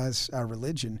exercise our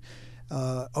religion,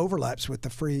 overlaps with the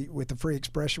free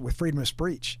expression, with freedom of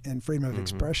speech and freedom of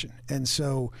expression. And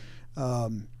so,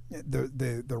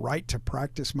 the right to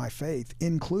practice my faith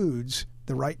includes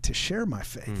the right to share my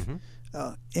faith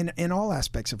in all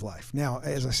aspects of life. Now,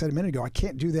 as I said a minute ago, I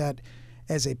can't do that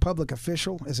as a public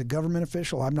official, as a government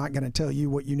official. I'm not going to tell you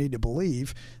what you need to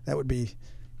believe. I'd be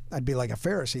like a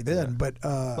Pharisee then. Yeah. But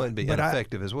it'd be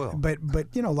ineffective as well. But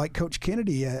like Coach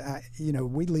Kennedy,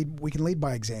 we can lead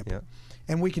by example,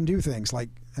 and we can do things like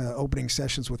opening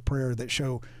sessions with prayer that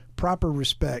show proper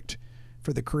respect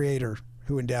for the Creator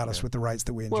who endowed us with the rights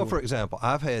that we enjoy. Well, for example,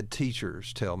 I've had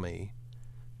teachers tell me,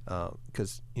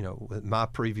 because my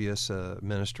previous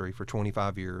ministry for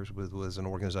 25 years was an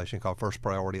organization called First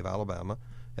Priority of Alabama,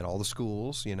 and all the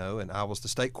schools, and I was the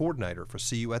state coordinator for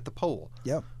See You at the Pole.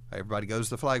 Yep. Everybody goes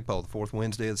to the flagpole the fourth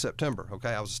Wednesday of September. Okay,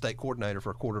 I was a state coordinator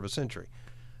for a quarter of a century.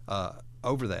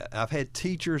 Over that, I've had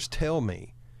teachers tell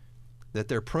me that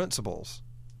their principals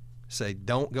say,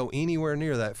 "Don't go anywhere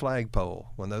near that flagpole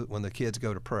when the kids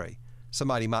go to pray.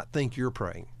 Somebody might think you're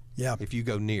praying. Yeah. If you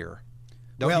go near."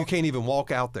 You can't even walk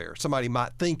out there. Somebody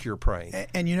might think you're praying.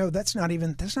 And that's not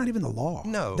even the law.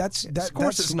 No, of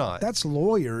course it's not. That's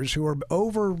lawyers who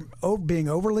are being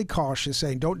overly cautious,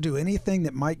 saying don't do anything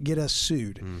that might get us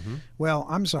sued. Mm-hmm. Well,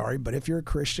 I'm sorry, but if you're a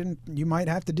Christian, you might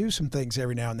have to do some things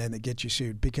every now and then that get you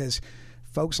sued, because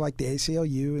folks like the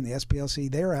ACLU and the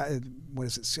SPLC, they're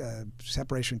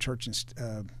Separation of Church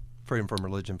and Freedom from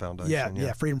Religion Foundation.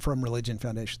 Yeah, Freedom from Religion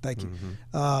Foundation. Thank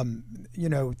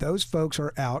you. Those folks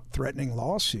are out threatening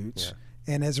lawsuits,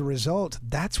 and as a result,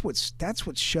 that's what's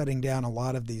shutting down a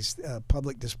lot of these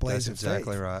public displays of faith. That's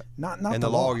exactly right. Not and the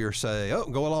lawyers say, "Oh,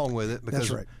 go along with it," because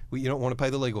you don't want to pay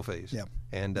the legal fees. Yeah,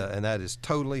 and that is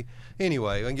totally.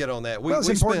 Anyway, we can get on that. It's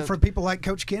important for people like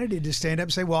Coach Kennedy to stand up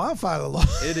and say, "Well, I'll file a law."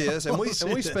 It is, and we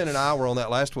spent an hour on that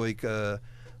last week.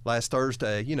 Last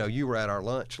Thursday, you were at our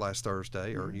lunch last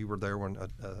Thursday, or you were there when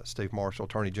Steve Marshall,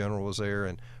 Attorney General, was there,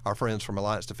 and our friends from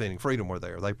Alliance Defending Freedom were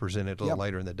there. They presented a little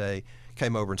later in the day,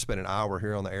 came over and spent an hour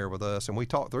here on the air with us, and we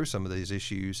talked through some of these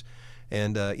issues.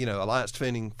 And, Alliance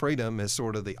Defending Freedom is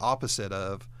sort of the opposite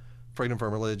of Freedom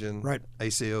from Religion, right?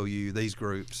 ACLU, these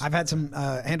groups. I've had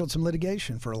handled some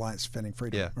litigation for Alliance Defending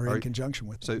Freedom, or in conjunction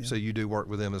with them. So you do work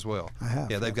with them as well? I have.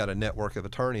 Yeah, they've got a network of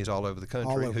attorneys all over the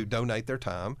country who donate their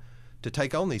time to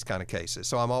take on these kind of cases.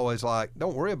 So I'm always like,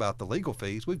 don't worry about the legal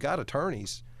fees. We've got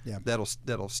attorneys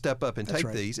that'll step up and take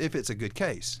these if it's a good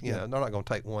case. They're not going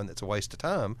to take one that's a waste of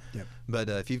time. Yep. But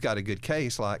if you've got a good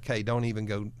case, like, hey, don't even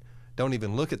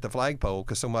look at the flagpole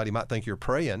because somebody might think you're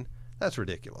praying. That's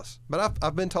ridiculous. But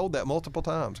I've been told that multiple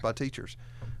times by teachers.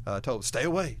 Told, stay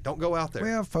away, don't go out there.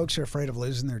 Well, folks are afraid of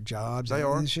losing their jobs. They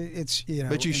are.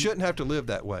 But you shouldn't have to live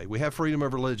that way. We have freedom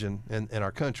of religion in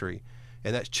our country,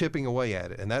 and that's chipping away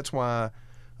at it. And that's why,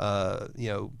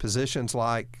 positions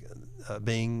like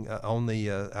being on the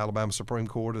Alabama Supreme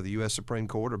Court or the U.S. Supreme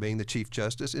Court or being the Chief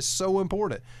Justice is so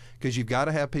important, because you've got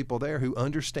to have people there who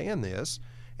understand this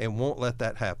and won't let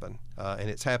that happen. And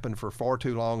it's happened for far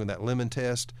too long, and that lemon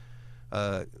test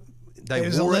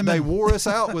they wore us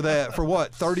out with that for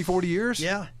what, 30, 40 years?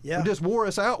 Yeah. They just wore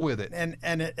us out with it. And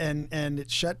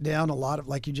it shut down a lot of,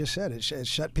 like you just said, it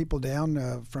shut people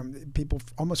down from people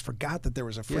almost forgot that there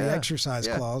was a free exercise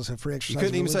clause, a free exercise. You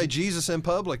couldn't even religion. say Jesus in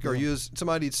public or use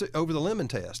somebody over the lemon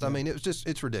test. I mean,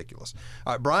 it's ridiculous.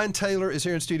 All right, Bryan Taylor is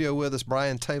here in studio with us,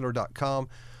 BryanTaylor.com.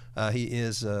 He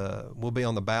will be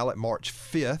on the ballot March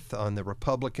 5th on the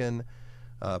Republican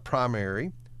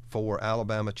primary for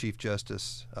Alabama Chief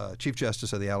Justice of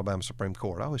the Alabama Supreme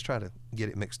Court. I always try to get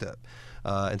it mixed up.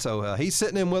 And so he's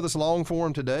sitting in with us long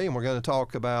form today, and we're going to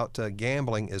talk about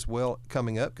gambling as well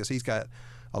coming up, because he's got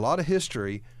a lot of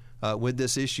history with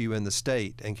this issue in the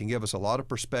state and can give us a lot of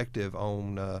perspective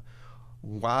on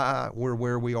why we're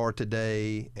where we are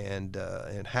today and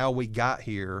how we got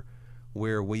here,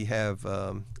 where we have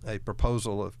a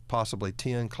proposal of possibly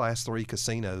 10 Class 3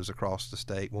 casinos across the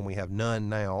state when we have none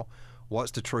now.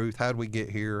 What's the truth? How did we get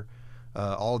here?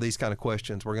 All of these kind of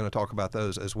questions. We're going to talk about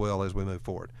those as well as we move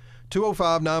forward.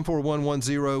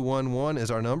 205-941-1011 is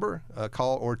our number.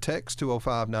 Call or text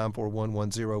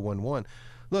 205-941-1011.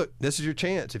 Look, this is your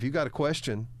chance. If you've got a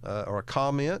question or a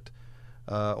comment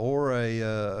or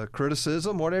a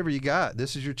criticism, whatever you got,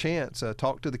 this is your chance.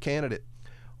 Talk to the candidate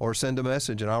or send a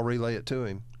message and I'll relay it to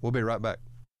him. We'll be right back.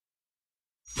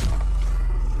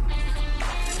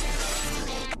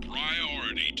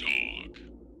 Priority Talk.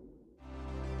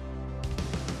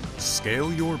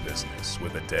 Scale your business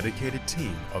with a dedicated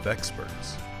team of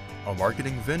experts. A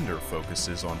marketing vendor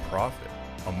focuses on profit.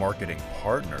 A marketing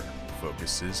partner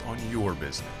focuses on your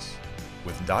business.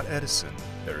 With .Edison,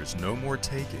 there is no more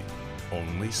taking,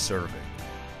 only serving.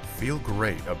 Feel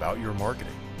great about your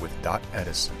marketing with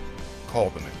 .Edison. Call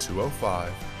them at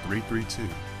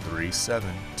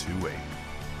 205-332-3728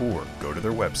 or go to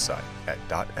their website at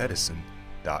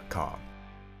 .edison.com.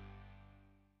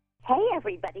 Hey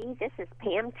everybody, this is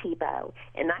Pam Tebow,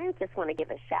 and I just want to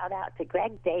give a shout out to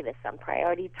Greg Davis on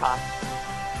Priority Talk.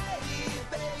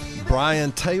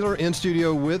 Bryan Taylor in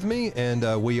studio with me,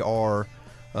 and we are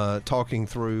talking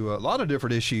through a lot of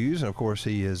different issues. And of course,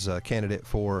 he is a candidate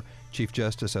for Chief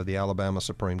Justice of the Alabama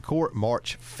Supreme Court.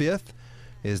 March 5th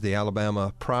is the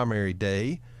Alabama primary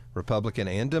day, Republican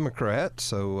and Democrat.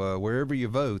 So wherever you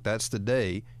vote, that's the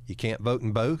day. You can't vote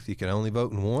in both. You can only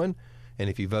vote in one. And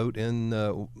if you vote in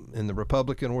the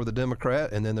Republican or the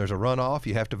Democrat, and then there's a runoff,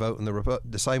 you have to vote in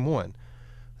the same one.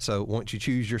 So once you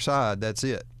choose your side, that's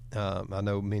it. I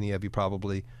know many of you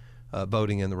probably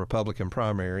voting in the Republican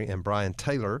primary, and Bryan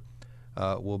Taylor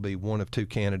will be one of two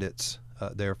candidates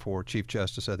there for Chief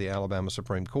Justice of the Alabama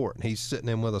Supreme Court. And he's sitting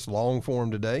in with us long form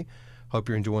today. Hope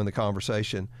you're enjoying the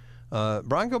conversation.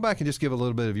 Bryan, go back and just give a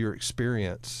little bit of your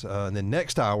experience, and then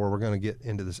next hour we're going to get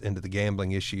into the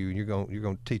gambling issue, and you're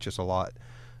going to teach us a lot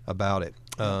about it.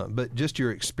 But just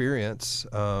your experience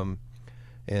and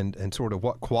sort of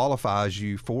what qualifies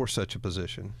you for such a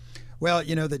position. Well,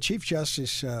 you know, the Chief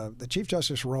Justice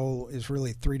role is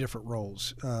really three different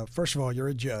roles. First of all, you're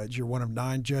a judge. You're one of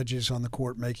 9 judges on the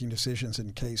court making decisions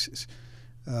in cases.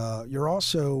 You're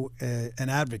also an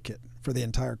advocate for the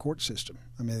entire court system.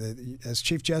 I mean, as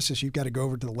Chief Justice, you've got to go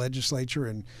over to the legislature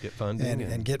and get funding,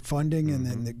 and get funding, and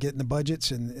then get in the budgets,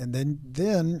 and then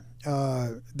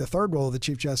the third role of the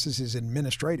Chief Justice is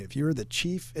administrative. You're the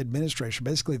chief administrator,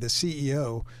 basically the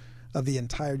CEO of the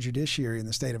entire judiciary in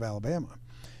the state of Alabama.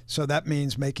 So that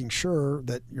means making sure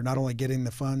that you're not only getting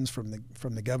the funds from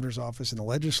the governor's office and the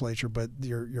legislature, but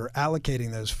you're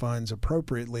allocating those funds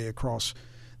appropriately across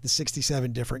the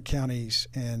 67 different counties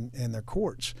and their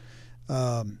courts.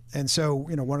 And so,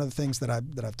 you know, one of the things that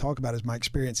I've talked about is my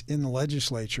experience in the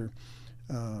legislature,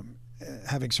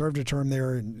 having served a term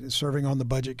there and serving on the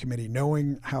budget committee,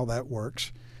 knowing how that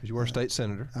works. You were a state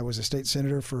senator. I was a state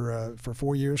senator for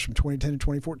 4 years, from 2010 to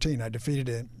 2014. I defeated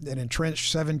an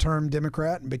entrenched 7-term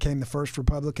Democrat and became the first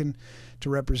Republican to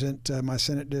represent my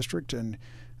Senate district, and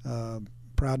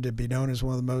proud to be known as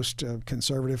one of the most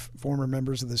conservative former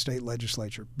members of the state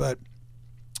legislature. But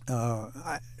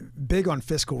big on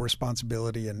fiscal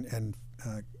responsibility and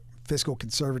fiscal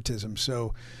conservatism.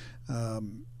 So,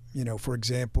 you know, for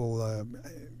example,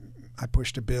 I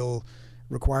pushed a bill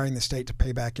requiring the state to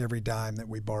pay back every dime that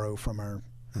we borrow from our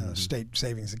state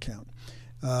savings account.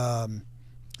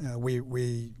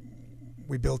 We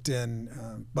built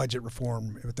in budget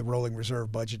reform with the Rolling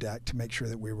Reserve Budget Act to make sure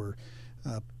that we were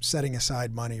setting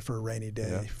aside money for a rainy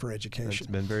day for education.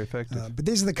 It's been very effective. But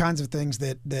these are the kinds of things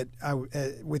that I,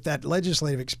 with that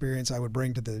legislative experience, I would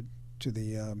bring to the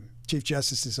Chief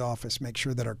Justice's office, make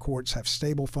sure that our courts have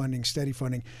stable funding, steady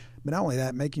funding, but not only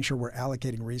that, making sure we're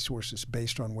allocating resources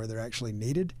based on where they're actually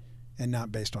needed and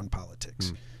not based on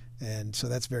politics. And so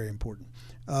that's very important.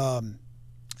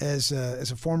 As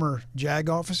a former JAG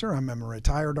officer, I'm a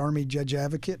retired Army judge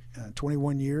advocate,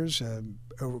 21 years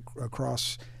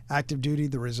across active duty,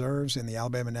 the reserves, and the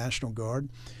Alabama National Guard.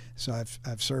 So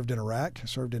I've served in Iraq,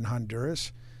 served in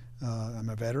Honduras. I'm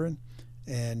a veteran,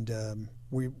 and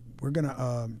we're going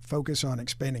to focus on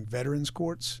expanding veterans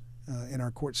courts in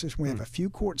our court system. We have a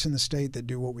few courts in the state that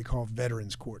do what we call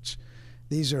veterans courts.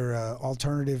 These are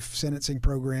alternative sentencing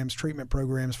programs, treatment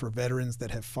programs for veterans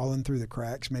that have fallen through the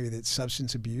cracks. Maybe it's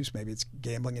substance abuse, maybe it's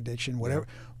gambling addiction,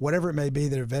 whatever it may be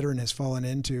that a veteran has fallen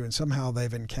into, and somehow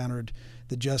they've encountered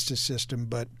the justice system.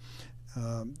 But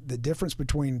the difference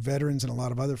between veterans and a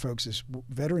lot of other folks is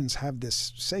veterans have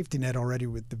this safety net already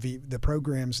with the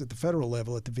programs at the federal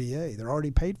level at the VA. They're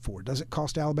already paid for. It doesn't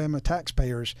cost Alabama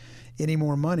taxpayers any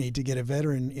more money to get a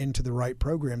veteran into the right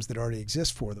programs that already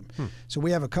exist for them. So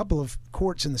we have a couple of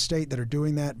courts in the state that are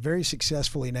doing that very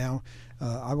successfully now.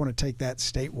 I want to take that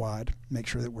statewide, make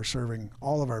sure that we're serving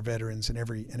all of our veterans in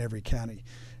every county,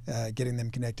 getting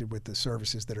them connected with the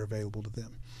services that are available to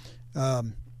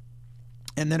them.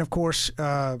 And then, of course,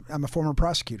 I'm a former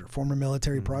prosecutor, former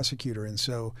military prosecutor, and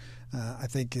so I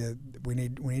think we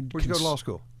need. Where'd you go to law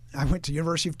school? I went to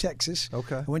University of Texas.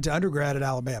 Okay. I went to undergrad at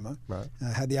Alabama. Right.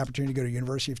 I had the opportunity to go to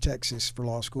University of Texas for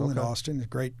law school in Austin.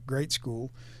 Great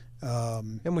school.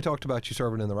 And we talked about you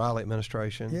serving in the Riley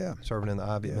administration. Yeah. Serving in the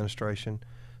Ivey administration.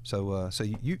 So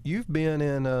you've been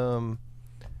in.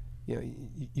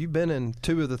 You've been in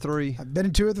two of the three. I've been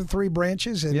in two of the three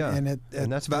branches, and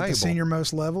that's valuable. At the senior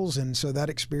most levels, and so that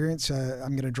experience,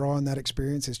 I'm going to draw on that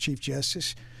experience as Chief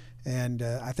Justice, and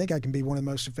I think I can be one of the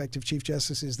most effective Chief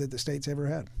Justices that the state's ever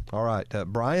had. All right,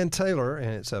 Bryan Taylor,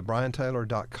 and it's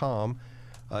bryantaylor.com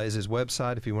is his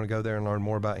website if you want to go there and learn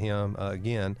more about him.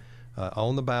 Again,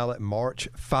 on the ballot March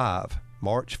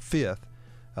 5th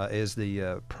is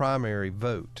the primary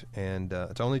vote, and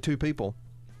it's only two people,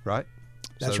 right?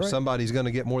 That's so right. Somebody's going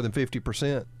to get more than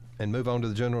 50% and move on to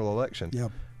the general election.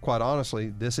 Yep. Quite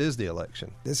honestly, this is the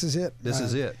election. This is it. This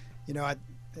is it.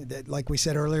 Like we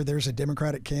said earlier, there's a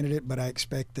Democratic candidate, but I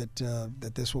expect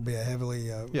that this will be a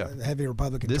heavy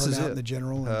Republican turnout in the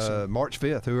general. March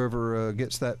 5th, whoever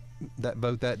gets that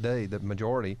vote that day, the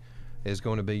majority, is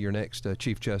going to be your next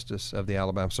Chief Justice of the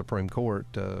Alabama Supreme Court,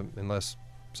 unless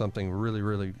something really,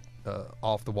 really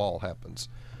off the wall happens.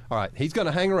 All right, he's going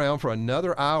to hang around for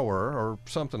another hour or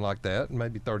something like that,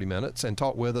 maybe 30 minutes, and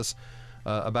talk with us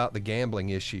about the gambling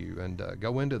issue and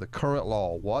go into the current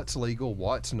law, what's legal,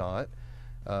 what's not.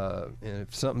 And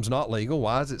if something's not legal,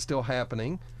 why is it still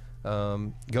happening?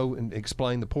 Go and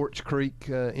explain the Porch Creek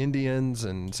Indians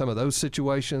and some of those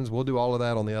situations. We'll do all of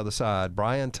that on the other side.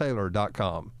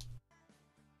 bryantaylor.com.